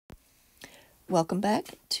Welcome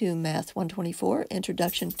back to Math 124,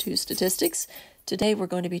 Introduction to Statistics. Today we're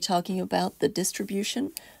going to be talking about the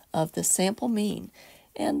distribution of the sample mean,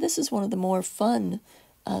 and this is one of the more fun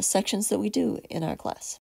sections that we do in our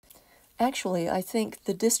class. Actually, I think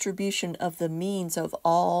the distribution of the means of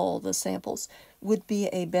all the samples would be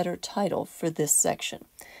a better title for this section,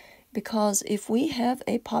 because if we have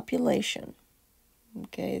a population,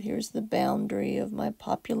 okay, here's the boundary of my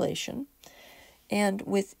population, and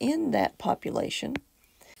within that population,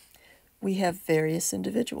 we have various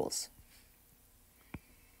individuals.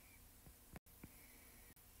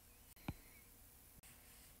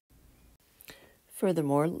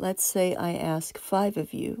 Furthermore, let's say I ask 5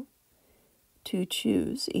 of you to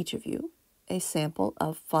choose, each of you, a sample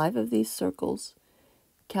of 5 of these circles,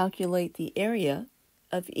 calculate the area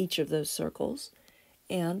of each of those circles,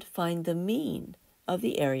 and find the mean of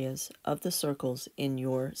the areas of the circles in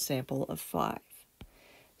your sample of 5.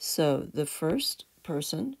 So the first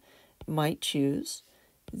person might choose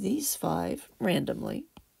these 5 randomly.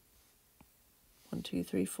 1, 2,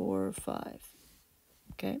 3, 4, 5.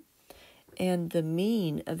 Okay? And the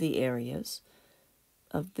mean of the areas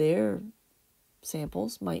of their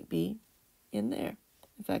samples might be in there.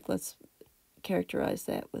 In fact, let's characterize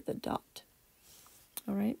that with a dot.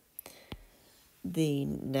 All right? The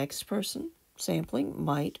next person sampling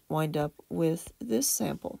might wind up with this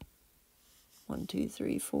sample. 1, 2,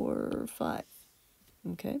 3, 4, 5.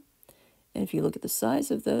 Okay? And if you look at the size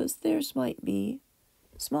of those, theirs might be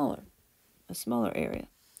smaller, a smaller area.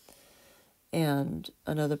 And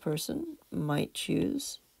another person might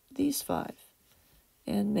choose these 5.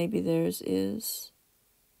 And maybe theirs is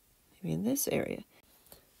maybe in this area.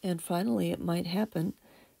 And finally, it might happen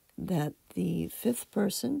that the 5th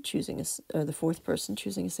person choosing the 4th person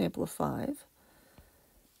choosing a sample of 5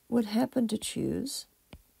 would happen to choose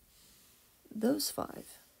those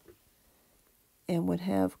 5 and would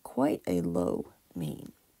have quite a low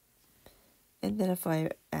mean. And then if I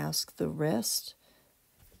ask the rest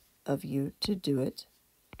of you to do it,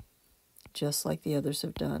 just like the others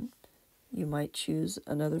have done, you might choose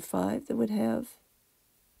another 5 that would have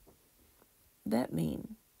that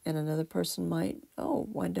mean. And another person might,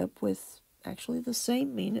 wind up with actually the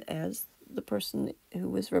same mean as the person who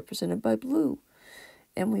was represented by blue.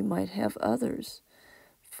 And we might have others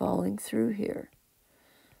falling through here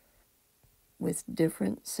with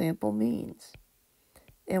different sample means.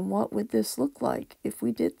 And what would this look like if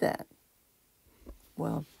we did that?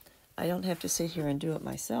 Well, I don't have to sit here and do it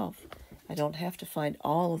myself. I don't have to find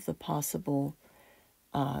all of the possible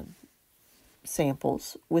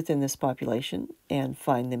samples within this population and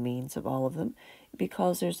find the means of all of them,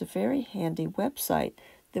 because there's a very handy website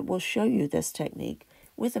that will show you this technique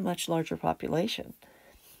with a much larger population.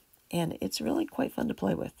 And it's really quite fun to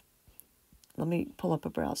play with. Let me pull up a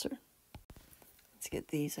browser. Let's get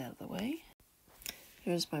these out of the way.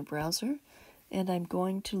 Here's my browser, and I'm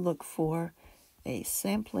going to look for a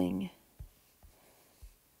sampling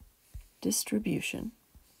distribution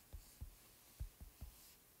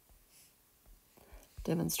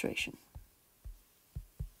demonstration.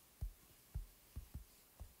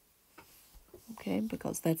 Okay,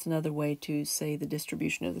 because that's another way to say the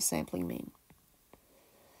distribution of the sampling mean.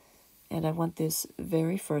 And I want this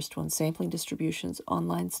very first one, Sampling Distributions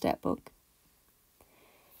Online Stat Book.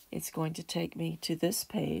 It's going to take me to this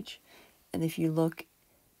page, and if you look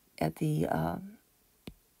at the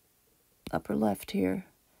upper left here,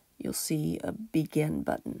 you'll see a Begin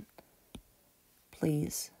button.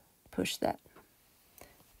 Please push that,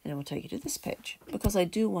 and it will take you to this page, because I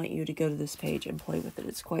do want you to go to this page and play with it.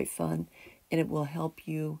 It's quite fun, and it will help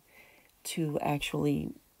you to actually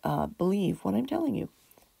believe what I'm telling you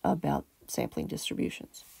about sampling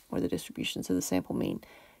distributions, or the distributions of the sample mean.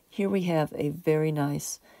 Here we have a very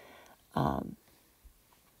nice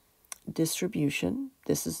distribution.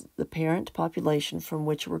 This is the parent population from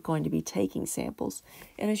which we're going to be taking samples.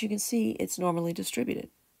 And as you can see, it's normally distributed.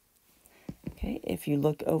 Okay, if you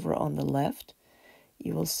look over on the left,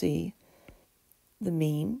 you will see the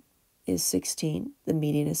mean is 16. The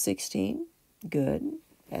median is 16. Good,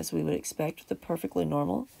 as we would expect with a perfectly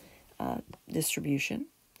normal distribution.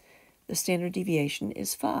 The standard deviation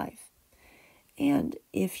is 5. And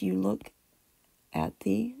if you look at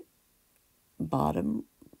the bottom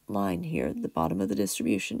line here, the bottom of the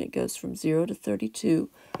distribution, it goes from 0 to 32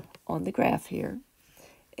 on the graph here.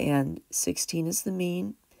 And 16 is the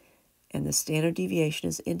mean, and the standard deviation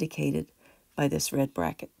is indicated by this red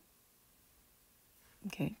bracket.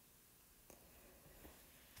 Okay.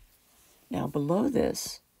 Now below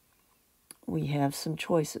this, we have some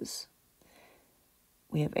choices.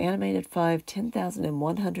 We have animated 5, 10,000, and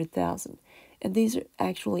 100,000. And these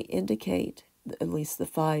actually indicate at least the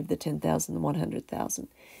 5, the 10,000, the 100,000,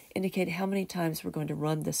 indicate how many times we're going to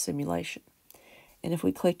run this simulation. And if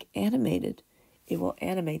we click animated, it will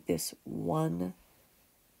animate this one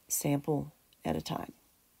sample at a time.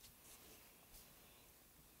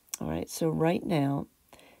 All right, so right now,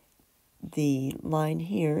 the line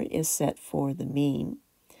here is set for the mean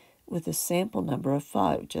with a sample number of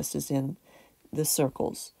 5, just as in the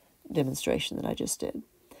circles demonstration that I just did.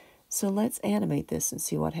 So let's animate this and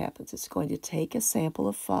see what happens. It's going to take a sample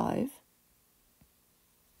of 5.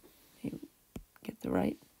 Get the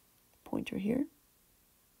right pointer here.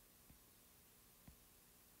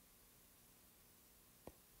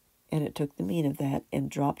 And it took the mean of that and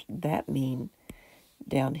dropped that mean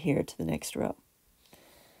down here to the next row.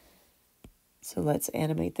 So let's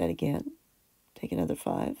animate that again. Take another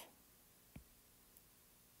 5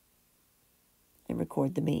 and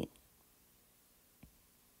record the mean.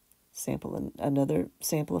 Sample another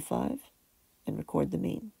sample of 5 and record the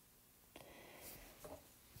mean.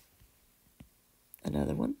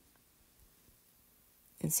 Another one.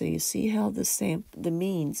 And so you see how the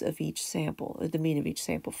means of each sample, or the mean of each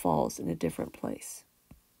sample, falls in a different place.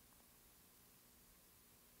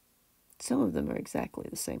 Some of them are exactly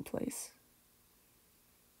the same place,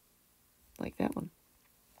 like that one.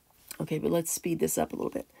 Okay, but let's speed this up a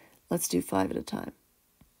little bit. Let's do 5 at a time.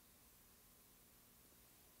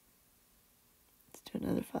 Let's do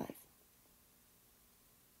another 5.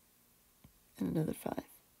 And another 5.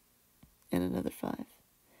 And another 5.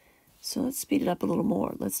 So let's speed it up a little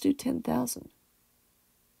more. Let's do 10,000.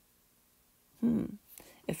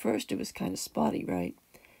 At first it was kind of spotty, right?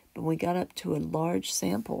 But when we got up to a large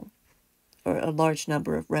sample, or a large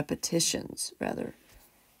number of repetitions, rather,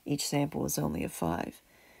 each sample was only a 5,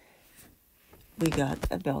 we got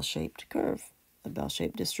a bell-shaped curve, a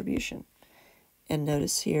bell-shaped distribution. And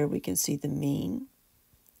notice here we can see the mean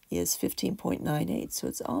is 15.98, so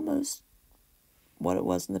it's almost what it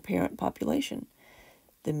was in the parent population.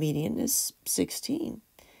 The median is 16,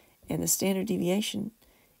 and the standard deviation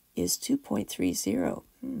is 2.30.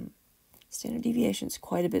 Standard deviation is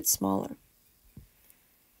quite a bit smaller,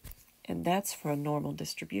 and that's for a normal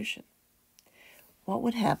distribution. What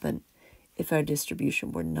would happen if our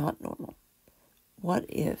distribution were not normal? What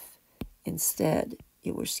if instead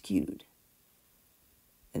it were skewed?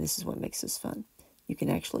 And this is what makes this fun. You can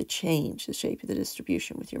actually change the shape of the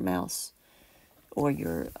distribution with your mouse or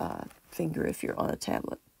your finger if you're on a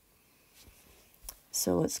tablet.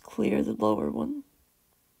 So let's clear the lower one,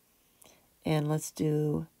 and let's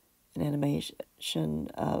do an animation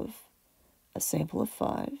of a sample of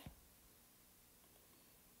 5.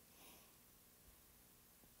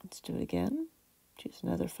 Let's do it again. Choose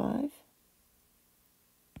another 5.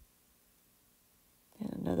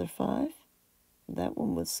 And another 5. That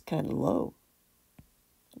one was kind of low.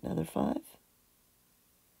 Another 5.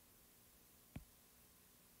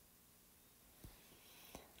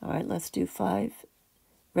 All right, let's do 5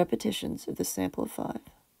 repetitions of the sample of 5.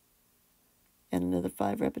 And another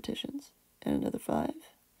 5 repetitions. And another 5.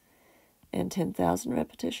 And 10,000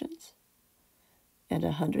 repetitions. And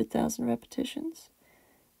 100,000 repetitions.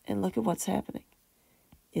 And look at what's happening.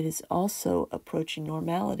 It is also approaching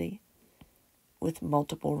normality with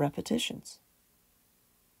multiple repetitions.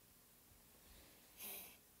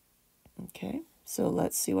 Okay, so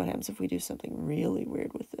let's see what happens if we do something really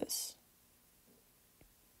weird with this.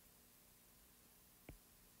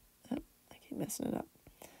 Oh, I keep messing it up.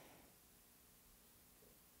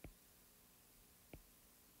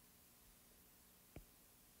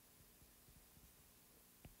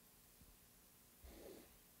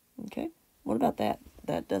 Okay, what about that?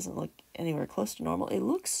 That doesn't look anywhere close to normal. It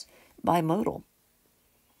looks bimodal.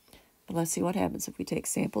 But let's see what happens if we take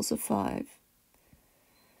samples of 5.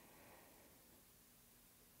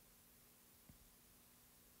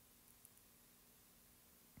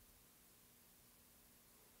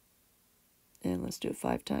 And let's do it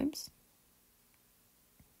 5 times.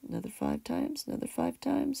 Another 5 times, another 5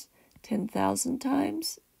 times, 10,000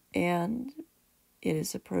 times, and it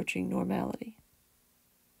is approaching normality.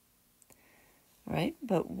 All right,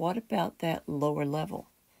 but what about that lower level?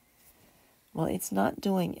 Well, it's not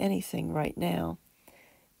doing anything right now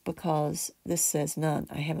because this says none.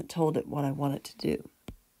 I haven't told it what I want it to do.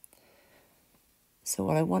 So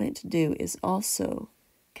what I want it to do is also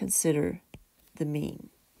consider the mean.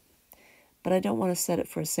 But I don't want to set it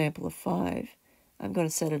for a sample of 5. I'm going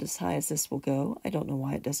to set it as high as this will go. I don't know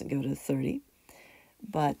why it doesn't go to 30,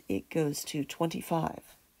 but it goes to 25.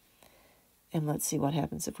 And let's see what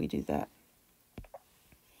happens if we do that.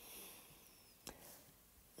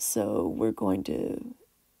 So we're going to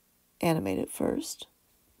animate it first.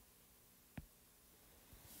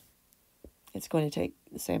 it's going to take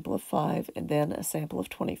a sample of 5 and then a sample of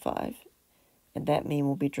 25, and that mean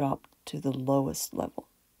will be dropped to the lowest level.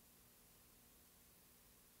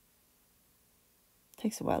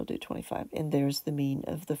 Takes a while to do 25, and there's the mean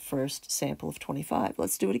of the first sample of 25.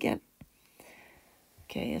 Let's do it again.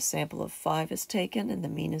 Okay, a sample of 5 is taken and the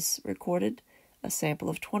mean is recorded. A sample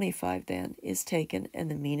of 25 then is taken and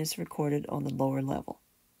the mean is recorded on the lower level.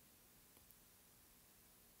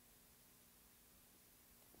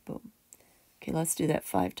 Boom. Okay, let's do that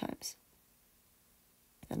 5 times.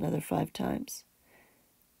 Another 5 times.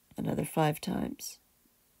 Another 5 times.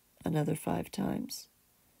 Another 5 times.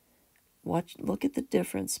 Look at the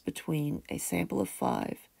difference between a sample of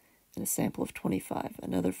 5 and a sample of 25.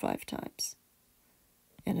 Another 5 times.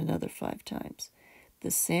 And another 5 times.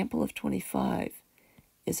 The sample of 25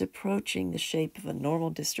 is approaching the shape of a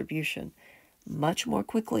normal distribution much more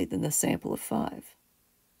quickly than the sample of 5.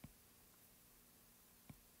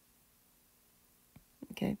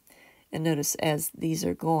 Okay, and notice as these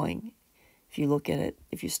are going, if you look at it,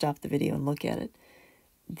 if you stop the video and look at it,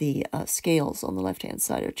 the scales on the left-hand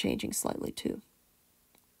side are changing slightly too.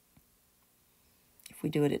 If we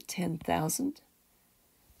do it at 10,000,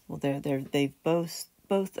 well, they've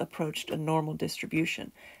both approached a normal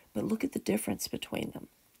distribution, but look at the difference between them.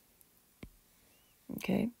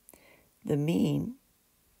 Okay, the mean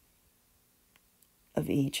of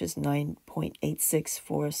each is 9.86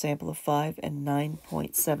 for a sample of 5 and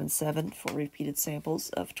 9.77 for repeated samples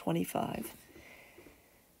of 25.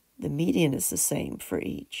 The median is the same for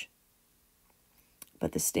each,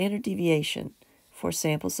 but the standard deviation for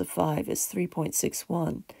samples of 5 is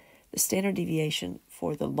 3.61. The standard deviation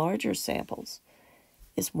for the larger samples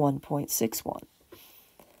is 1.61.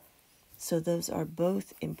 So those are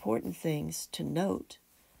both important things to note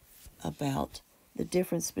about the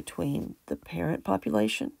difference between the parent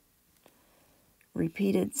population,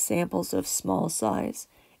 repeated samples of small size,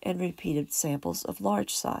 and repeated samples of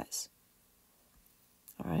large size.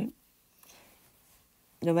 All right?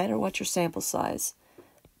 No matter what your sample size,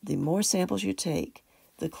 the more samples you take,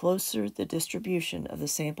 the closer the distribution of the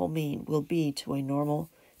sample mean will be to a normal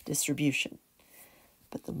distribution.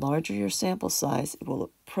 But the larger your sample size, it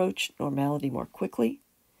will approach normality more quickly,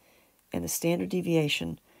 and the standard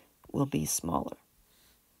deviation will be smaller.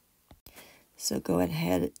 So go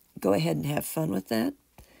ahead and have fun with that.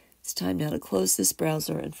 It's time now to close this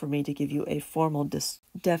browser and for me to give you a formal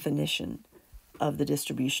definition of the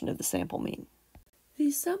distribution of the sample mean.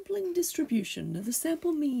 The sampling distribution of the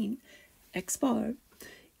sample mean, x bar,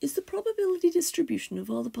 is the probability distribution of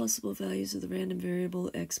all the possible values of the random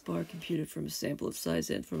variable x bar computed from a sample of size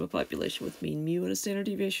n from a population with mean mu and a standard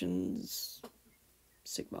deviation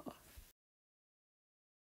sigma.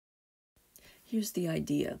 Here's the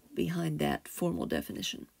idea behind that formal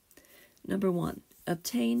definition. Number 1,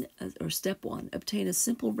 step 1, obtain a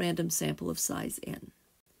simple random sample of size n.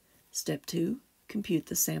 Step 2, compute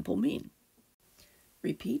the sample mean.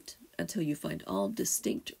 Repeat until you find all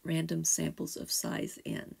distinct random samples of size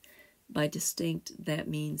n. By distinct, that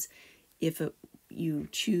means if you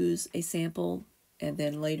choose a sample and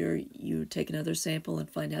then later you take another sample and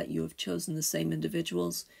find out you have chosen the same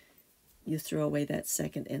individuals, you throw away that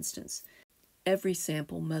second instance. Every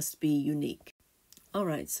sample must be unique.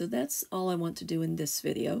 Alright, so that's all I want to do in this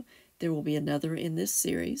video. There will be another in this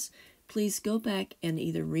series. Please go back and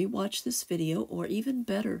either re-watch this video or even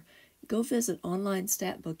better, go visit Online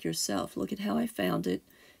Statbook yourself. Look at how I found it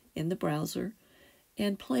in the browser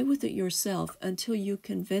and play with it yourself until you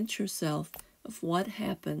convince yourself of what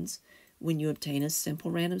happens when you obtain a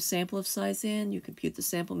simple random sample of size n, you compute the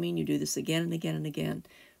sample mean, you do this again and again and again.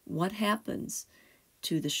 What happens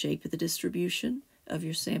to the shape of the distribution of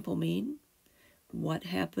your sample mean? What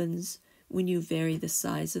happens when you vary the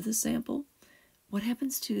size of the sample? What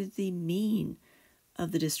happens to the mean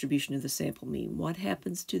of the distribution of the sample mean? What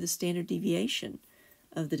happens to the standard deviation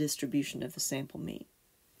of the distribution of the sample mean?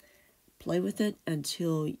 Play with it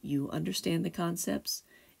until you understand the concepts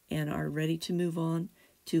and are ready to move on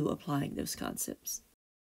to applying those concepts.